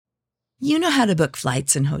You know how to book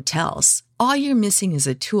flights and hotels. All you're missing is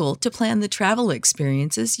a tool to plan the travel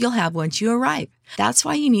experiences you'll have once you arrive. That's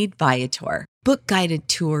why you need Viator. Book guided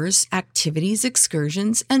tours, activities,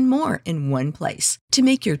 excursions, and more in one place to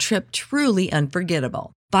make your trip truly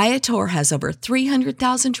unforgettable. Viator has over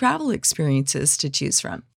 300,000 travel experiences to choose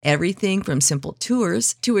from. Everything from simple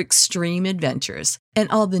tours to extreme adventures and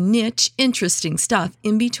all the niche, interesting stuff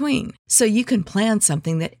in between. So you can plan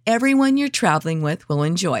something that everyone you're traveling with will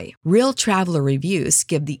enjoy. Real traveler reviews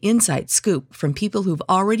give the inside scoop from people who've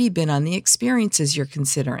already been on the experiences you're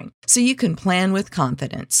considering. So you can plan with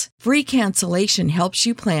confidence. Free cancellation helps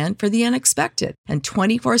you plan for the unexpected. And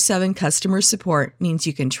 24/7 customer support means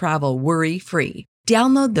you can travel worry-free.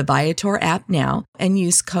 Download the Viator app now and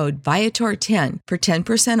use code Viator10 for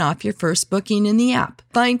 10% off your first booking in the app.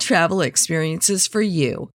 Find travel experiences for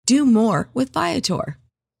you. Do more with Viator.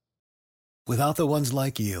 Without the ones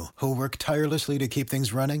like you, who work tirelessly to keep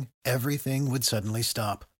things running, everything would suddenly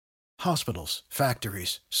stop. Hospitals,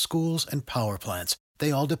 factories, schools, and power plants,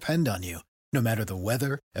 they all depend on you. No matter the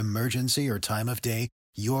weather, emergency, or time of day,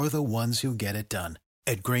 you're the ones who get it done.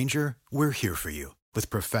 At Grainger, we're here for you with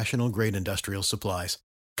professional-grade industrial supplies.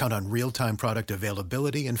 Count on real-time product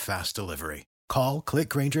availability and fast delivery. Call, click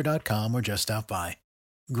Grainger.com, or just stop by.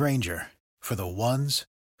 Grainger, for the ones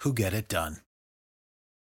who get it done.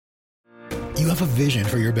 You have a vision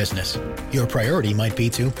for your business. Your priority might be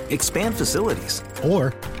to expand facilities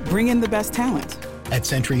or bring in the best talent. At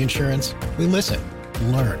Century Insurance, we listen,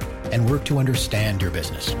 learn, and work to understand your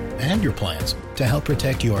business and your plans to help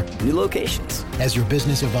protect your new locations. As your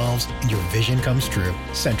business evolves and your vision comes true,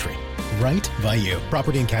 Century, right by you.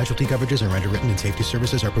 Property and casualty coverages and underwritten and safety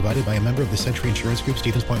services are provided by a member of the Century Insurance Group,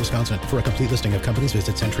 Stevens Point, Wisconsin. For a complete listing of companies,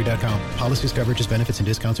 visit Century.com. Policies, coverages, benefits, and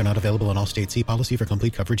discounts are not available in all states. See policy for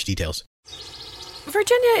complete coverage details.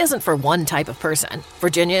 Virginia isn't for one type of person.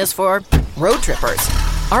 Virginia is for road trippers.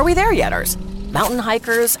 Are we there yeters? Mountain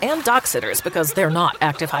hikers and dock sitters because they're not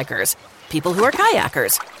active hikers. People who are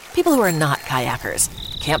kayakers. People who are not kayakers.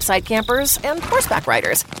 Campsite campers and horseback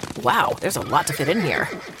riders. Wow, there's a lot to fit in here.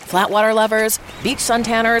 Flatwater lovers, beach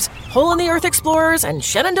suntanners, hole-in-the-earth explorers, and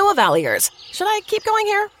Shenandoah Valleyers. Should I keep going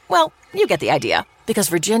here? Well, you get the idea. Because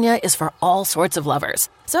Virginia is for all sorts of lovers.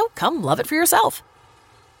 So come love it for yourself.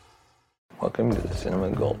 Welcome to the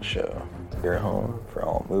Cinema Gold Show, your home for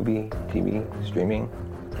all movie, TV, streaming,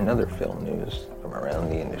 and other film news from around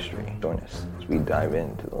the industry. Join us as we dive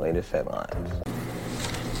into the latest headlines.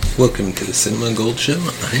 Welcome to the Cinema Gold Show.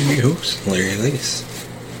 I'm your host, Larry Lace.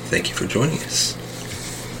 Thank you for joining us.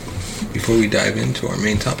 Before we dive into our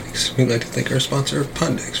main topics, we'd like to thank our sponsor,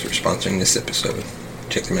 Poddex, for sponsoring this episode.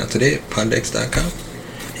 Check them out today at poddex.com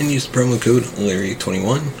and use the promo code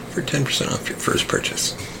Larry21 for 10% off your first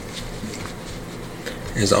purchase.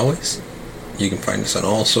 As always, you can find us on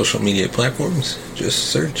all social media platforms. Just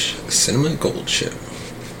search Cinema Gold Show.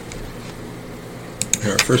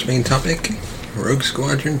 And our first main topic, Rogue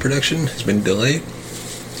Squadron production has been delayed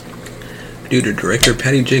due to director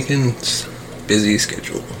Patty Jenkins' busy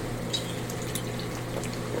schedule.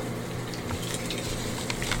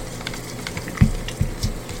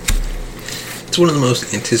 It's one of the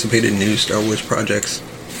most anticipated new Star Wars projects,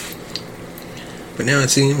 but now it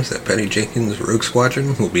seems that Patty Jenkins' Rogue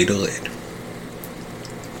Squadron will be delayed.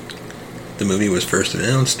 The movie was first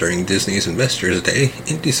announced during Disney's Investors Day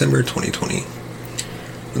in December 2020,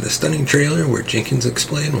 with a stunning trailer where Jenkins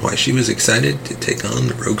explained why she was excited to take on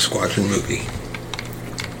the Rogue Squadron movie.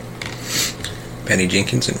 Patty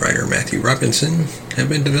Jenkins and writer Matthew Robinson have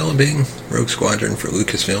been developing Rogue Squadron for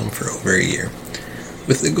Lucasfilm for over a year,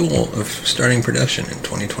 with the goal of starting production in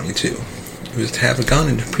 2022. It was to have gone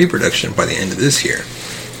into pre-production by the end of this year.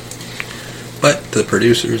 But the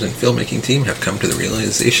producers and filmmaking team have come to the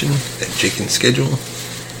realization that Jenkins' schedule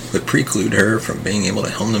would preclude her from being able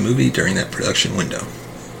to helm the movie during that production window.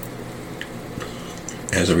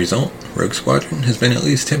 As a result, Rogue Squadron has been at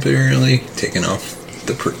least temporarily taken off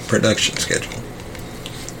the production schedule.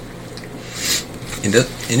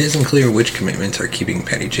 It isn't clear which commitments are keeping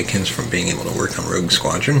Patty Jenkins from being able to work on Rogue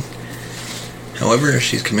Squadron. However,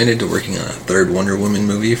 she's committed to working on a third Wonder Woman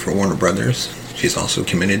movie for Warner Brothers. She's also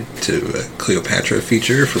committed to a Cleopatra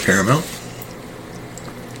feature for Paramount.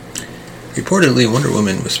 Reportedly, Wonder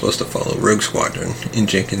Woman was supposed to follow Rogue Squadron in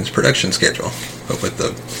Jenkins' production schedule, but with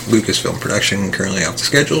the Lucasfilm production currently off the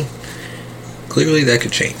schedule, clearly that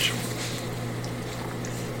could change.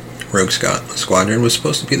 Rogue Squadron was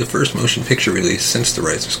supposed to be the first motion picture release since The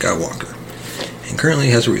Rise of Skywalker, and currently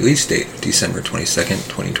has a release date of December 22nd,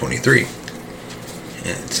 2023.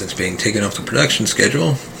 And since being taken off the production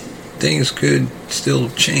schedule, things could still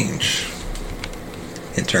change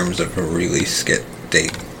in terms of a release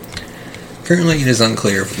date. Currently, it is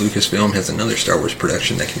unclear if Lucasfilm has another Star Wars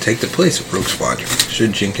production that can take the place of Rogue Squadron,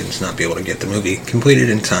 should Jenkins not be able to get the movie completed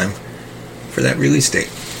in time for that release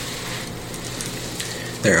date.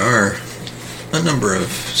 There are a number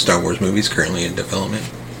of Star Wars movies currently in development,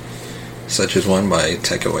 such as one by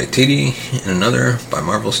Taika Waititi and another by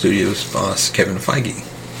Marvel Studios boss Kevin Feige.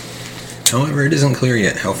 However, it isn't clear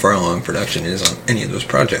yet how far along production is on any of those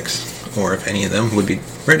projects, or if any of them would be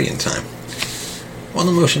ready in time. While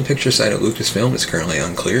the motion picture side of Lucasfilm is currently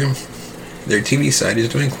unclear, their TV side is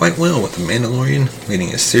doing quite well, with The Mandalorian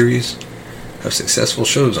leading a series of successful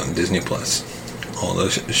shows on Disney+. Although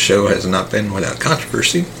the show has not been without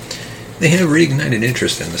controversy, they have reignited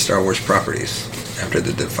interest in the Star Wars properties. After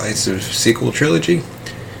the divisive sequel trilogy,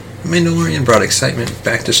 The Mandalorian brought excitement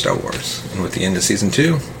back to Star Wars, and with the end of Season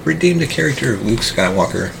 2, redeemed the character of Luke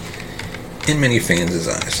Skywalker in many fans'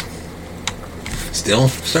 eyes. Still,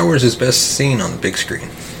 Star Wars is best seen on the big screen,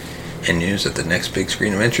 and news that the next big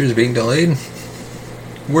screen adventure is being delayed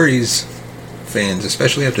worries fans,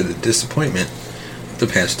 especially after the disappointment of the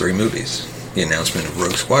past 3 movies. The announcement of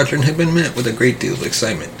Rogue Squadron had been met with a great deal of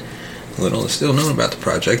excitement. Little is still known about the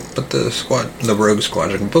project, but the Rogue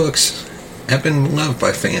Squadron books have been loved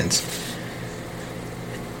by fans,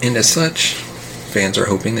 and as such, fans are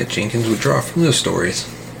hoping that Jenkins would draw from those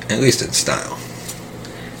stories, at least in style.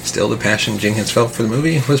 Still, the passion Jenkins felt for the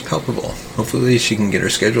movie was palpable. Hopefully she can get her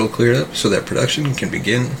schedule cleared up so that production can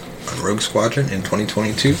begin on Rogue Squadron in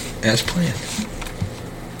 2022 as planned.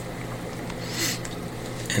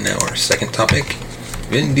 And now our second topic,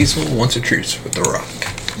 Vin Diesel wants a truce with The Rock.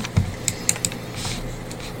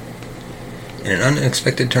 In an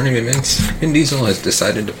unexpected turn of events, Vin Diesel has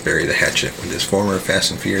decided to bury the hatchet with his former Fast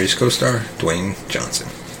and Furious co-star, Dwayne Johnson.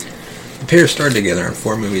 The pair starred together in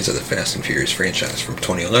 4 movies of the Fast and Furious franchise from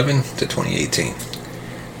 2011 to 2018.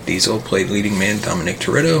 Diesel played leading man Dominic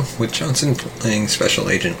Toretto, with Johnson playing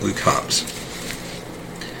Special Agent Luke Hobbs.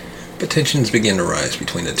 But tensions began to rise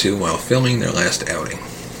between the two while filming their last outing,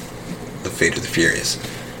 The Fate of the Furious,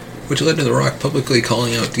 which led to The Rock publicly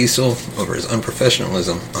calling out Diesel over his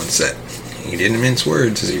unprofessionalism on set. He didn't mince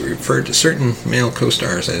words as he referred to certain male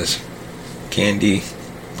co-stars as Candy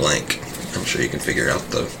Blank. I'm sure you can figure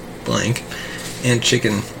out the blank. And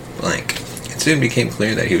Chicken Blank. It soon became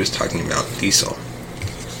clear that he was talking about Diesel.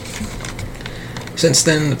 Since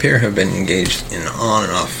then, the pair have been engaged in on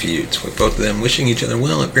and off feuds, with both of them wishing each other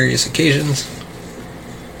well at various occasions,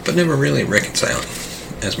 but never really reconciling,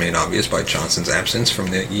 as made obvious by Johnson's absence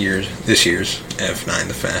from this year's F9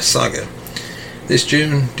 The Fast saga. This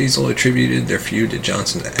June, Diesel attributed their feud to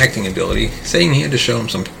Johnson's acting ability, saying he had to show him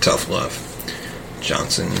some tough love.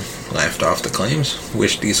 Johnson laughed off the claims,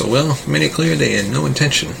 wished Diesel well, made it clear they had no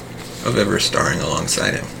intention of ever starring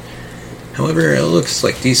alongside him. However, it looks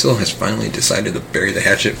like Diesel has finally decided to bury the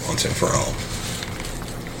hatchet once and for all.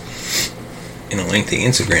 In a lengthy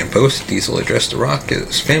Instagram post, Diesel addressed The Rock as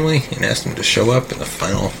his family and asked him to show up in the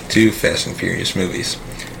final 2 Fast and Furious movies.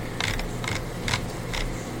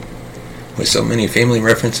 With so many family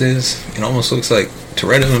references, it almost looks like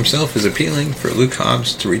Toretto himself is appealing for Luke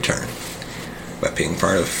Hobbs to return. By being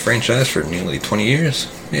part of a franchise for nearly 20 years,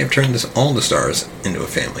 they have turned all the stars into a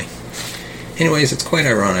family. Anyways, it's quite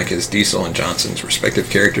ironic as Diesel and Johnson's respective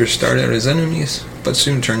characters started out as enemies, but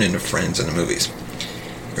soon turned into friends in the movies.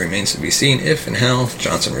 It remains to be seen if and how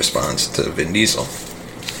Johnson responds to Vin Diesel.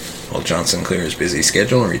 Will Johnson clear his busy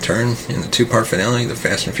schedule and return in the 2-part finale of the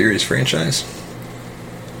Fast and Furious franchise?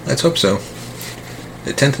 Let's hope so.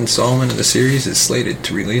 The 10th installment of the series is slated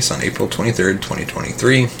to release on April 23rd,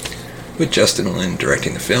 2023, with Justin Lin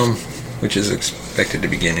directing the film, which is expected to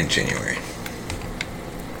begin in January.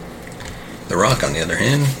 The Rock, on the other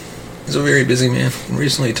hand, is a very busy man and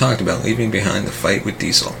recently talked about leaving behind the fight with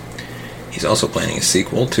Diesel. He's also planning a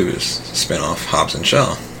sequel to his spin-off Hobbs &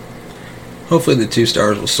 Shaw. Hopefully the 2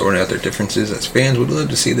 stars will sort out their differences, as fans would love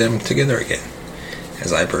to see them together again,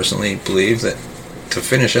 as I personally believe that to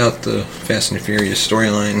finish out the Fast and Furious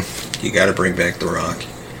storyline, you gotta bring back The Rock,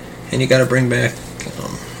 and you gotta bring back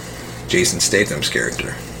Jason Statham's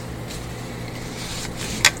character.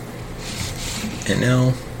 And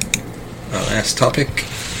now, our last topic,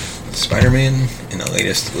 Spider-Man and the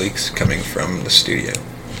latest leaks coming from the studio.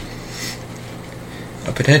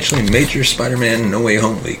 A potentially major Spider-Man No Way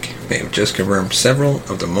Home leak may have just confirmed several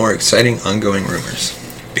of the more exciting ongoing rumors.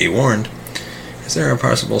 Be warned, as there are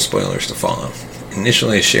possible spoilers to follow.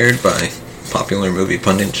 Initially shared by popular movie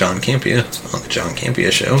pundit John Campea on The John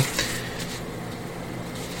Campea Show,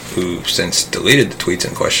 who since deleted the tweets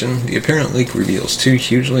in question, the apparent leak reveals 2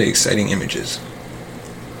 hugely exciting images,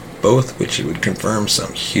 both which would confirm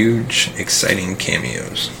some huge, exciting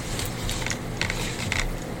cameos.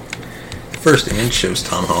 first image shows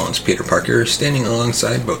Tom Holland's Peter Parker standing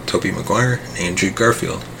alongside both Tobey Maguire and Andrew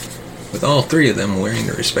Garfield, with all three of them wearing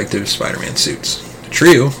their respective Spider-Man suits. The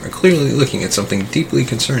trio are clearly looking at something deeply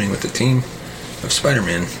concerning with the team of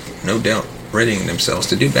Spider-Man, no doubt readying themselves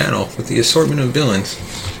to do battle with the assortment of villains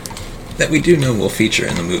that we do know will feature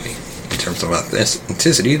in the movie. In terms of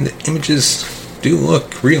authenticity, the images do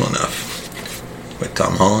look real enough, with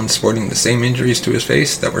Tom Holland sporting the same injuries to his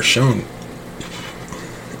face that were shown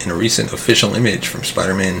in a recent official image from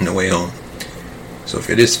Spider-Man No Way Home. So if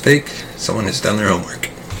it is fake, someone has done their homework.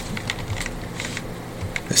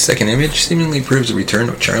 The second image seemingly proves the return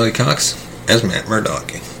of Charlie Cox as Matt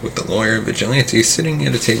Murdock, with the lawyer vigilante sitting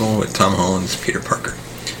at a table with Tom Holland's Peter Parker,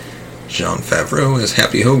 Jon Favreau as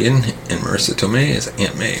Happy Hogan, and Marissa Tomei as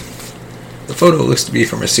Aunt May. The photo looks to be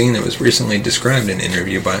from a scene that was recently described in an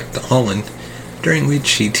interview by Holland, during which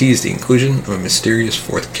he teased the inclusion of a mysterious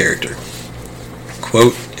fourth character.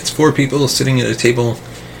 Quote, "It's four people sitting at a table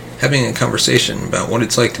having a conversation about what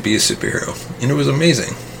it's like to be a superhero, and it was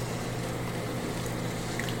amazing.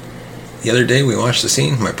 The other day we watched the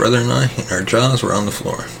scene, my brother and I, and our jaws were on the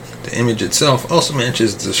floor. The image itself also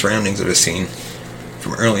matches the surroundings of a scene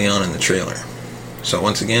from early on in the trailer. So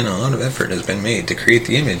once again, a lot of effort has been made to create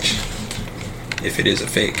the image, if it is a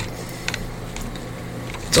fake.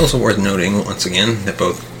 It's also worth noting, once again, that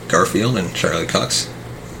both Garfield and Charlie Cox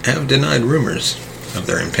have denied rumors of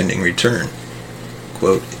their impending return.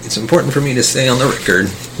 Quote, "It's important for me to say on the record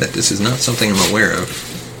that this is not something I'm aware of.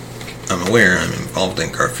 I'm aware I'm involved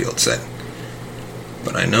in," Garfield said.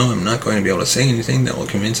 "But I know I'm not going to be able to say anything that will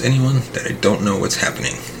convince anyone that I don't know what's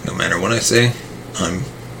happening. No matter what I say, I'm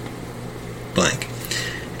blank.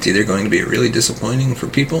 It's either going to be really disappointing for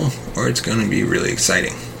people, or it's going to be really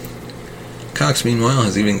exciting." Cox, meanwhile,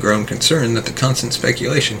 has even grown concerned that the constant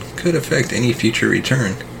speculation could affect any future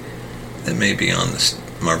return that may be on the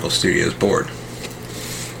Marvel Studios board.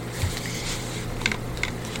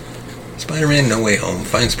 Spider-Man No Way Home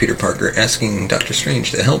finds Peter Parker asking Doctor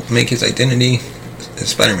Strange to help make his identity as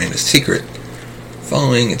Spider-Man a secret,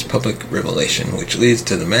 following its public revelation, which leads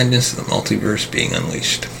to the madness of the multiverse being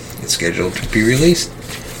unleashed. It's scheduled to be released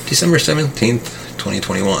December 17th,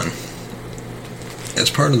 2021, as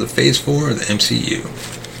part of the Phase 4 of the MCU.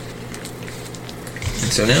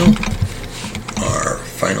 And so now, our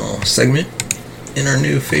final segment, and our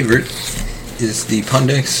new favorite, is the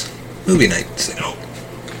Pondex Movie Night segment,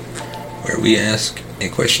 where we ask a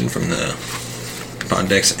question from the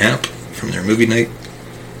Pondex app, from their movie night,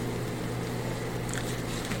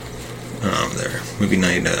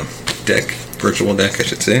 deck, virtual deck, I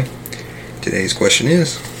should say. Today's question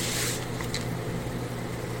is,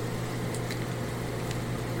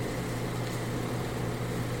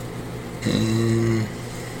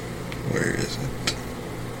 where is it?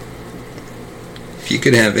 If you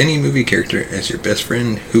could have any movie character as your best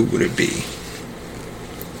friend, who would it be?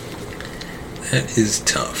 That is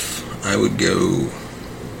tough. I would go...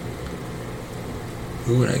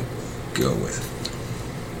 Who would I go with?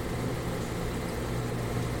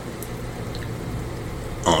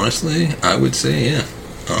 Honestly, I would say, yeah.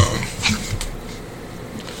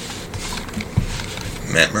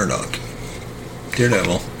 Matt Murdock.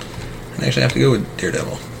 Daredevil. I'd actually have to go with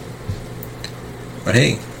Daredevil. But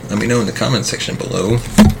hey, let me know in the comments section below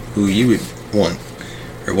who you would want,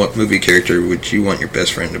 or what movie character would you want your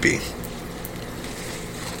best friend to be.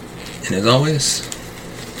 And as always,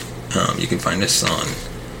 you can find us on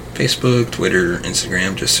Facebook, Twitter,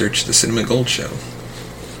 Instagram. Just search The Cinema Gold Show.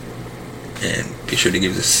 And be sure to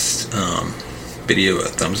give this video a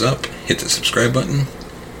thumbs up, hit the subscribe button,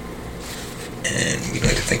 and we'd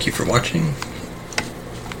like to thank you for watching,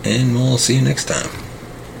 and we'll see you next time.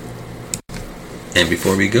 And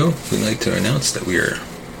before we go, we'd like to announce that we are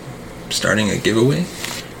starting a giveaway.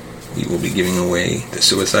 We will be giving away the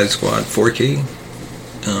Suicide Squad 4K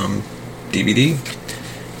DVD.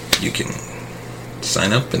 You can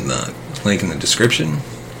sign up in the link in the description.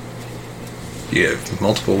 You have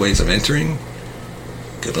multiple ways of entering.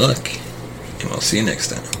 Good luck, and we'll see you next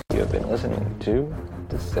time. You have been listening to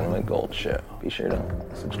The Cinema Gold Show. Be sure to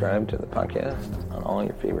subscribe to the podcast on all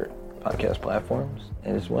your favorite podcast platforms,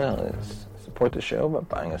 as well as support the show by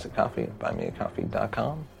buying us a coffee at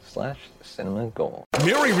buymeacoffee.com/cinemagold.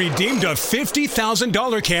 Mary redeemed a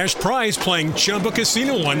 $50,000 cash prize playing Chumba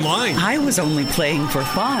Casino online. I was only playing for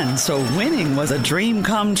fun, so winning was a dream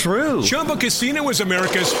come true. Chumba Casino is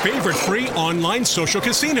America's favorite free online social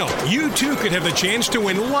casino. You too could have the chance to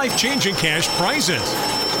win life-changing cash prizes.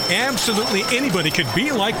 Absolutely anybody could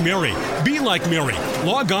be like Mary. Be like Mary.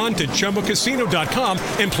 Log on to ChumbaCasino.com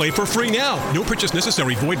and play for free now. No purchase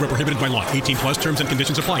necessary. Void where prohibited by law. 18 plus terms and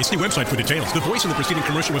conditions apply. See website for details. The voice in the preceding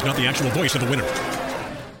commercial was not the actual voice of the winner.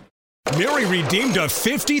 Mary redeemed a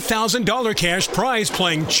 $50,000 cash prize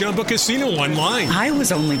playing Chumba Casino online. I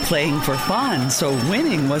was only playing for fun, so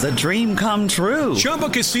winning was a dream come true. Chumba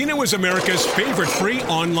Casino is America's favorite free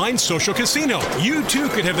online social casino. You too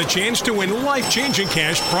could have the chance to win life-changing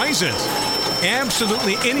cash prizes.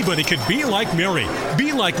 Absolutely anybody could be like Mary.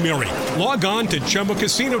 Be like Mary. Log on to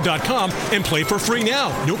ChumbaCasino.com and play for free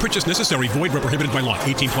now. No purchase necessary. Void where prohibited by law.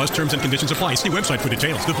 18 plus terms and conditions apply. See website for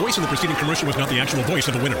details. The voice in the preceding commercial was not the actual voice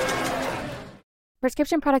of the winner.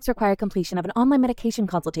 Prescription products require completion of an online medication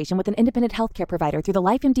consultation with an independent healthcare provider through the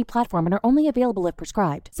LifeMD platform and are only available if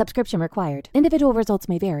prescribed. Subscription required. Individual results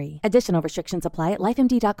may vary. Additional restrictions apply at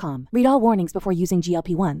lifemd.com. Read all warnings before using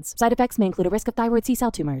GLP-1s. Side effects may include a risk of thyroid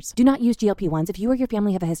C-cell tumors. Do not use GLP-1s if you or your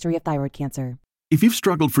family have a history of thyroid cancer. If you've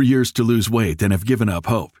struggled for years to lose weight and have given up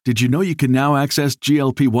hope, did you know you can now access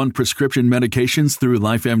GLP-1 prescription medications through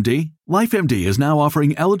LifeMD? LifeMD is now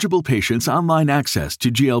offering eligible patients online access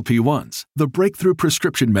to GLP-1s, the breakthrough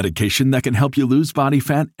prescription medication that can help you lose body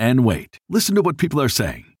fat and weight. Listen to what people are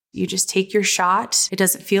saying. You just take your shot. It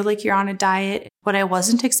doesn't feel like you're on a diet. What I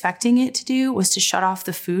wasn't expecting it to do was to shut off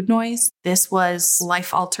the food noise. This was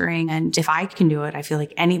life-altering, and if I can do it, I feel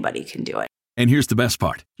like anybody can do it. And here's the best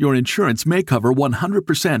part. Your insurance may cover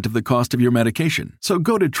 100% of the cost of your medication. So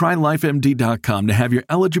go to TryLifeMD.com to have your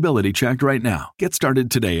eligibility checked right now. Get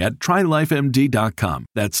started today at TryLifeMD.com.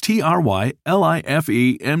 That's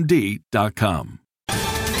TryLifeMD.com.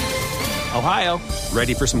 Ohio,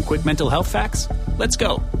 ready for some quick mental health facts? Let's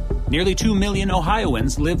go. Nearly 2 million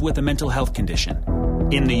Ohioans live with a mental health condition.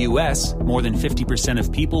 In the U.S., more than 50%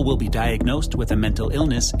 of people will be diagnosed with a mental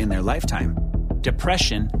illness in their lifetime.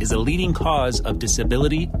 Depression is a leading cause of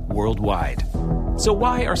disability worldwide. So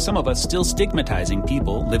why are some of us still stigmatizing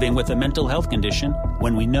people living with a mental health condition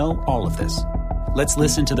when we know all of this? Let's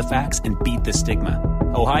listen to the facts and beat the stigma.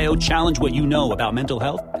 Ohio, challenge what you know about mental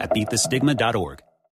health at beatthestigma.org.